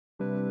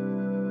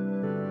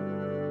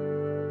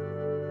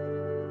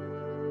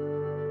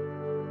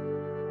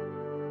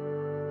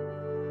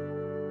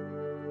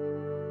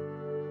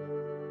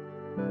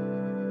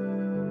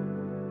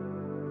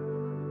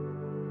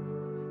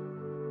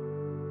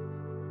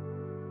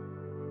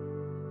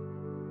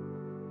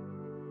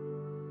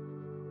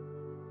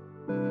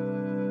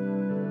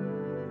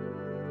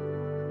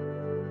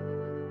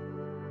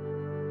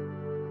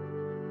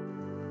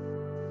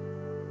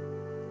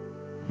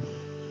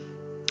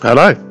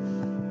Hello,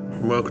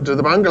 and welcome to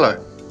the bungalow.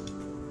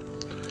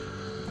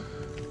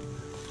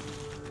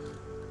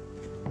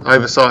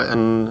 Oversite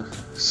and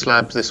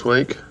slabs this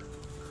week,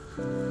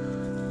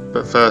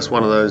 but first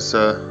one of those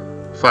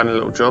funny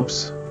little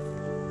jobs.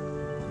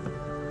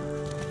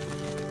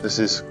 This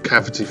is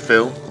cavity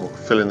fill, or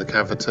filling the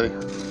cavity.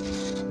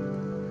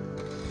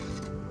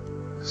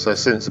 So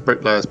since the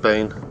bricklayer's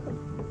been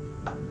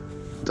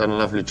done a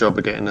lovely job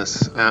of getting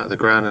us out of the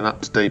ground and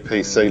up to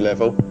DPC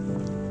level,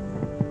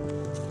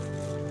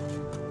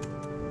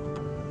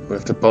 we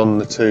have to bond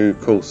the two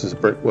courses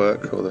of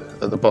brickwork, or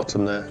at the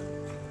bottom there,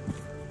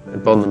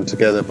 and bond them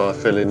together by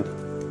filling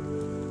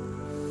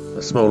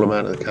a small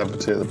amount of the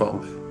cavity at the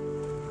bottom.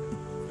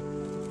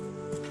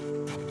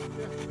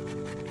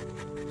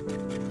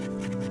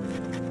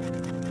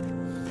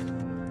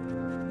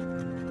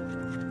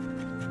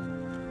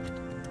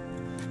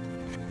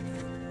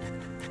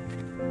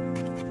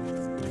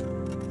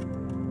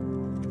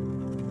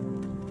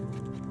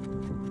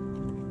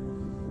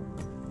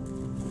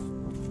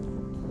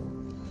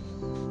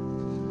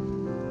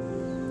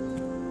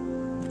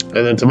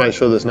 And then to make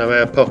sure there's no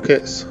air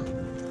pockets,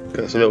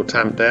 gets a little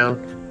tamp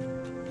down.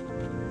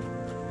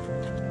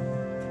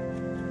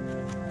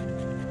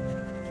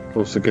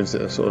 Also gives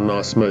it a sort of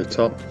nice smooth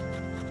top.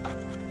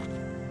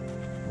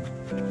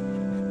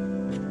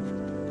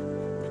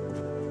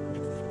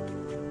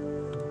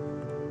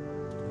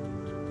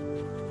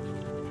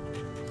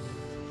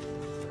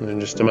 And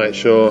then just to make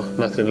sure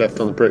nothing left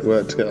on the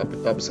brickwork to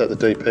upset the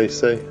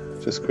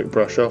DPC, just a quick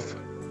brush off.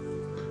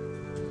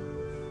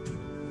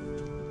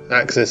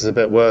 Access is a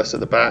bit worse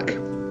at the back,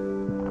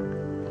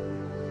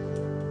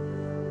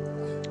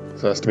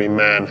 so it has to be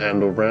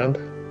man-handled round.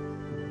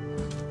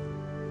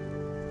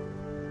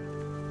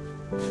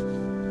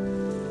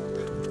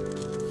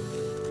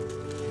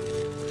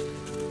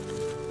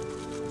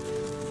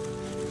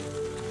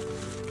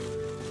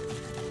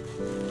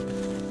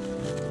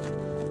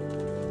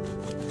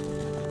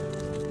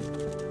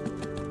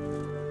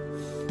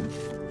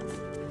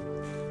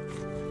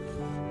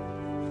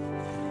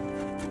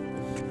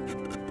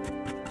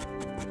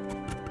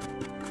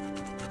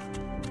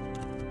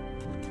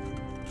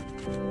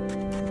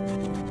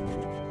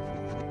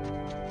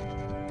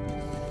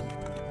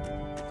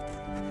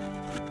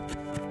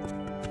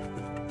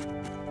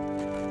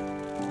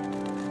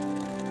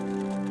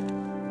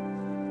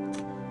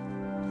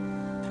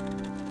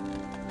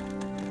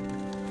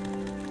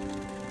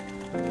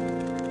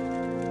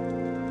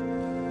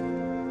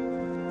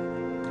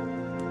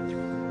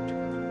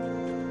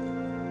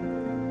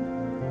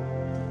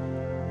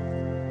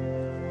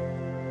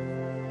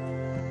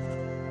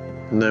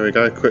 And there we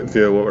go, quick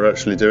view of what we're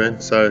actually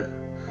doing. So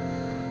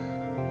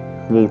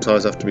wall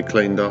ties have to be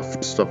cleaned off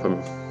to stop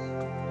them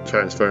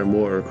transferring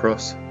water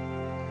across.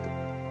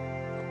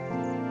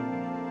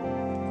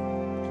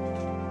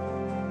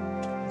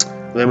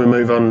 And then we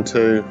move on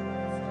to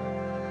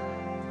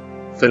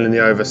filling the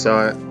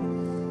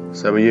oversite.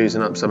 So we're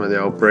using up some of the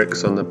old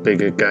bricks on the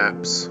bigger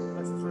gaps.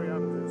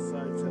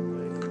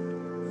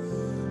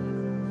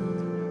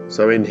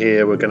 So in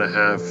here we're going to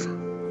have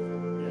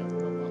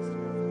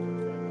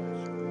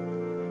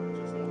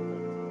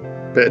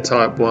bit of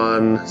type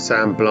 1,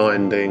 sand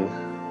blinding,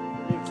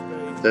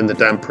 then the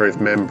damp proof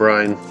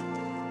membrane,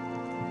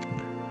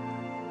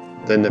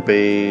 then there'll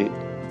be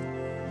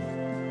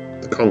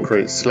the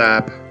concrete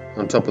slab.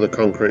 On top of the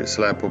concrete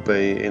slab will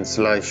be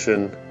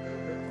insulation,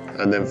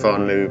 and then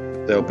finally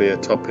there'll be a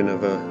topping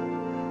of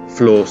a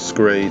floor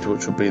screed,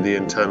 which will be the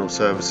internal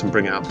surface and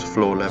bring it up to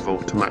floor level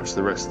to match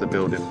the rest of the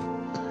building.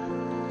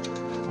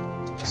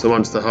 So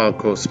once the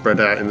hardcore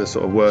spread out in the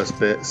sort of worst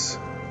bits,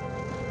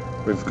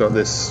 we've got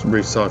this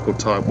recycled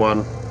type 1,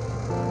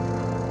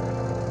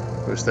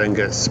 which then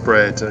gets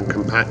spread and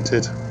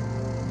compacted.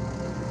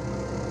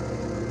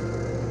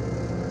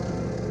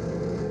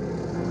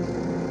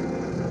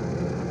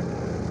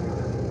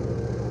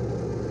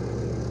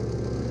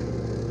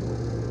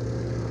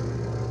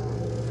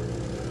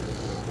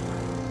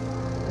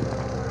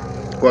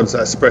 Once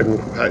that's spread and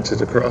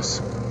compacted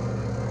across,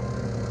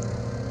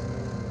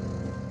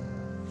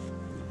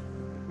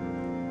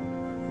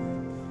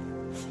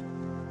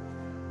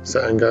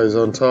 sand goes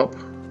on top.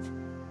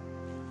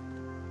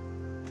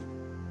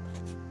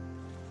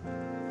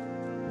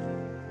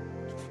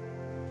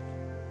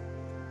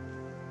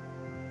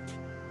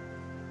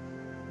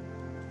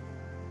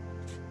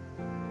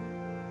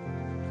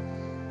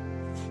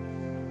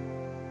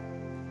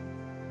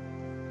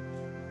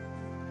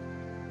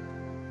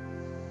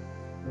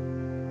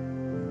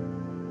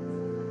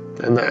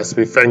 And that has to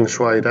be feng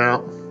shuied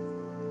out,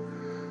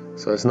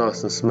 so it's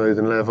nice and smooth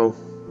and level.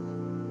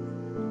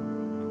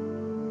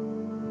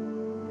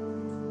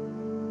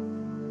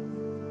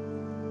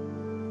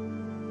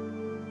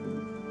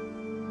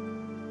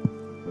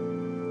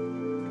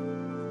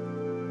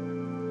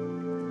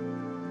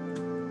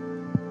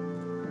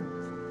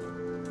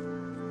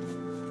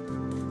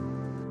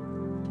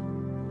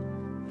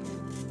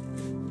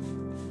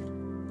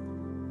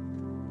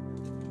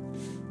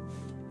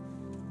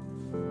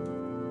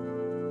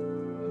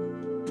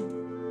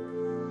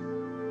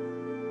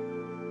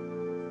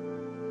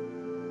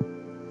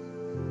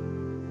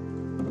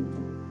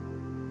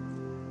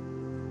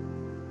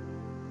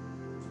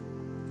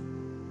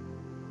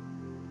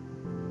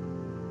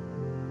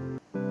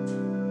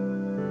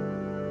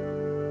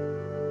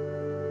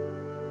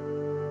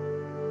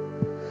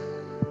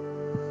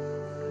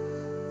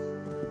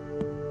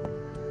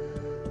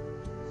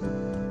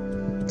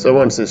 So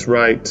once it's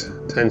raked,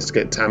 it tends to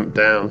get tamped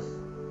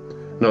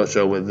down. Not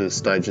sure whether this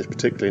stage is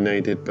particularly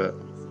needed, but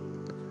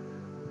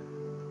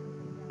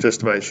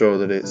just to make sure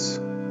that it's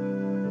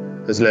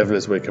as level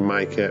as we can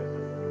make it.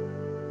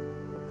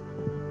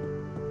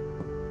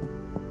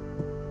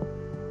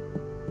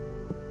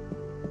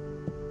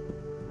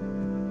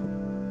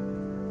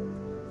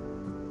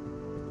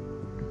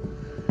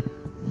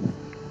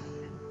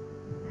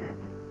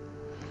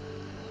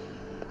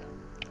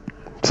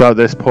 So at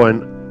this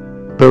point,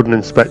 building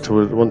inspector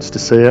wants to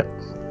see it.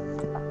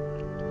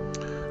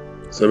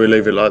 So we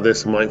leave it like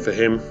this and wait for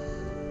him.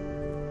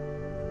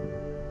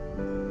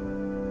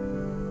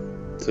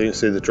 So you can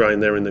see the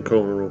drain there in the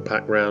corner all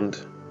packed round.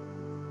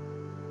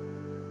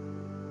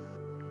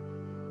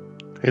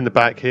 In the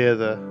back here,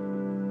 the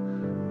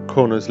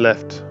corner's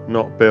left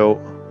not built,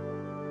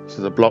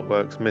 so the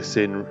blockwork's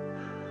missing.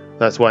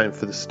 That's waiting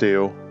for the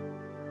steel.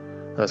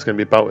 That's going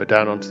to be bolted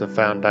down onto the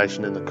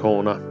foundation in the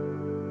corner.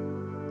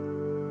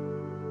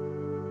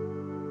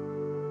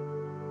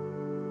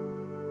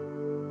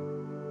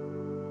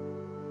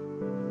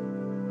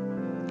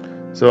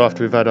 So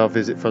after we've had our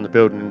visit from the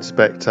building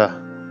inspector,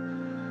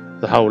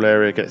 the whole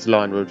area gets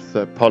lined with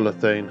the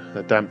polythene,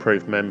 a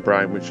damp-proof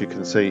membrane, which you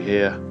can see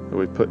here that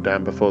we've put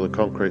down before the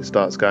concrete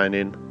starts going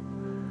in.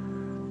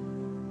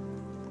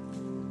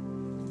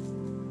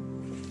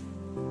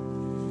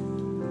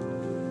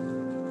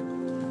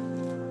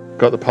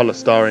 Got the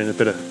polystyrene, a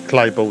bit of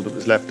clay ball that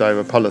was left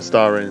over.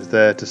 Polystyrene is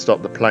there to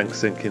stop the plank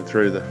sinking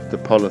through the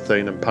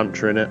polythene and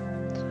puncturing it,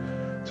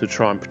 to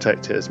try and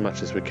protect it as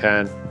much as we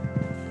can.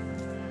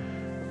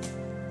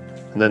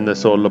 And then the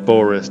sort of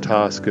laborious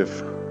task of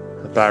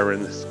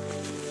barring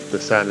the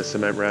sand and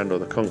cement round, or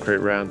the concrete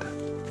round.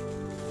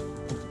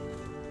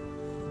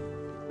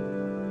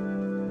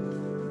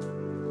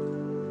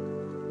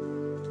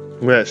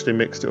 We actually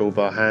mixed it all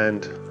by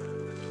hand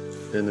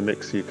in the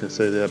mixer you can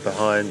see there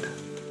behind.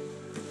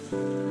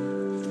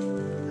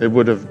 It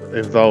would have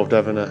involved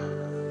having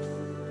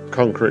a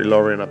concrete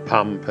lorry and a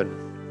pump,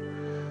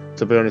 and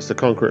to be honest, the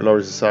concrete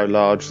lorries are so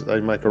large that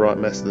they make a right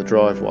mess of the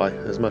driveway,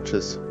 as much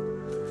as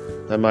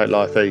they make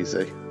life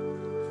easy.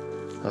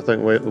 I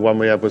think the one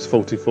we had was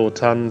 44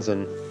 tonnes,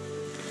 and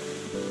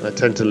they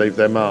tend to leave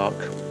their mark.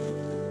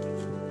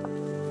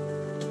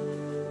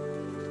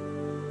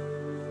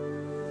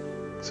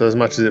 So as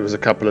much as it was a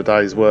couple of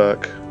days'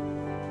 work,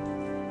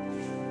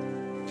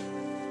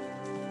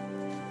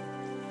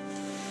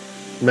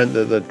 meant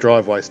that the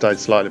driveway stayed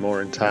slightly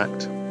more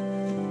intact.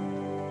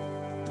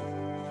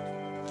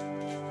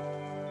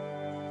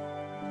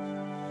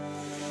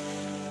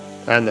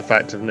 And the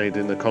fact of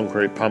needing the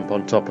concrete pump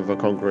on top of a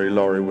concrete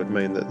lorry would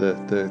mean that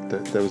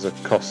there was a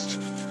cost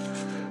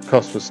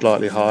was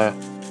slightly higher.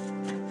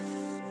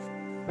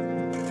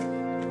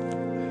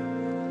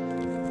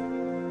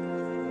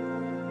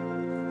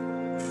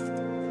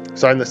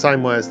 So in the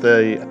same way as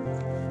the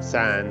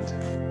sand,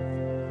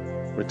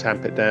 we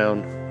tamp it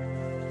down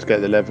to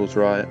get the levels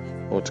right,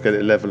 or to get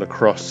it level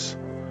across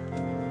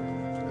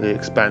the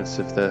expanse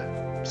of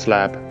the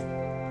slab.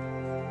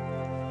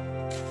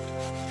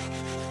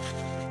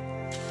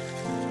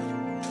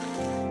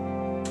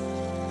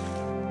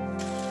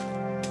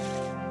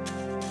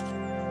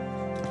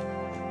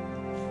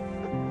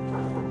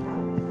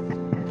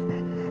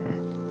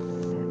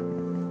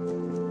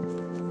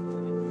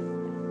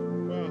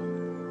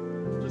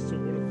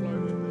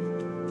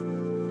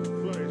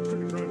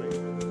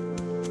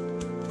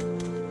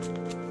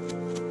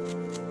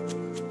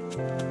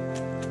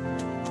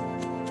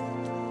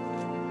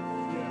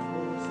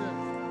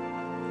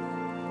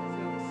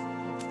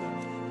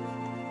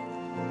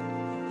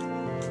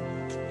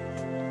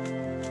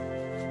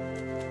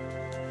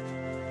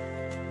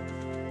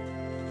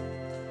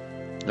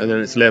 And then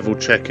it's level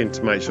checking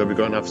to make sure we've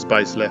got enough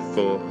space left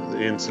for the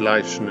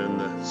insulation and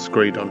the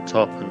screed on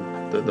top,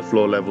 and that the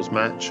floor levels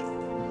match.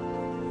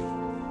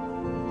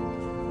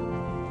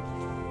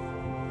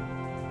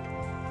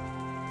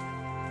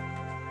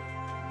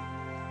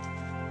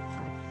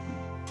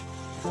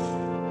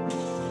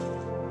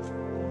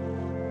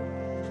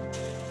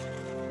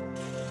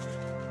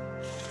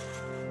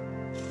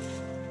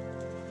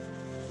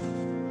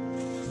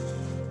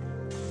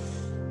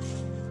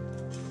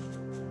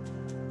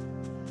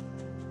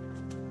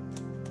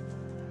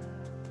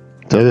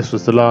 So this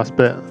was the last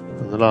bit,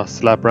 and the last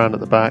slab round at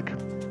the back.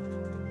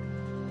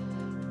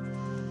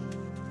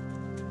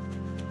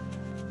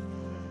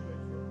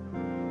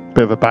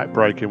 Bit of a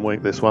back-breaking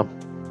week, this one.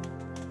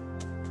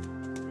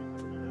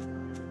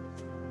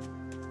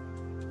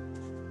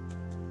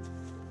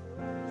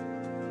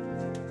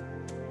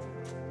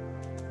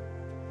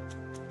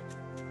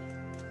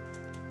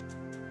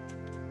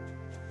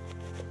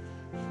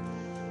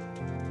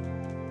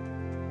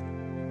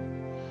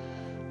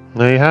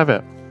 There you have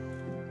it.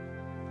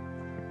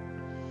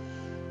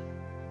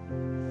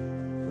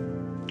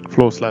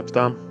 Floor slab's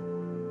done.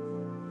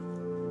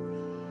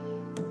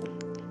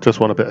 Just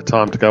want a bit of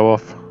time to go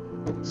off,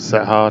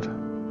 set hard,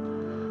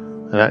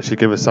 and actually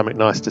give us something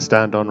nice to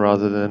stand on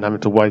rather than having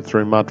to wade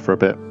through mud for a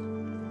bit.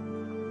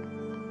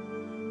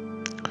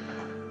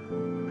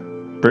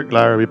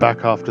 Bricklayer will be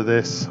back after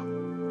this.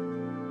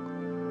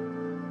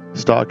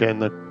 Start getting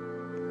the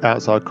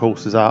outside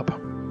courses up.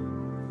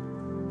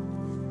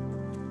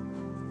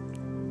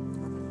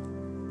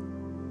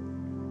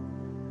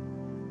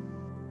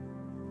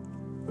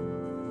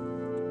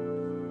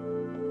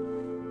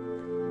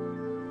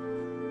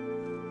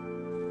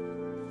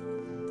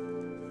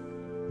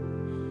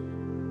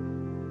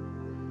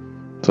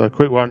 So a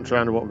quick once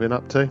round of what we've been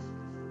up to.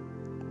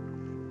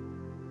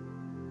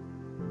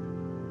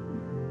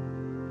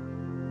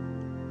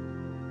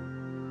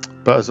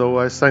 But as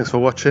always, thanks for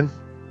watching,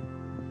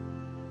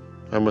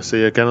 and we'll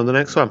see you again on the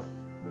next one.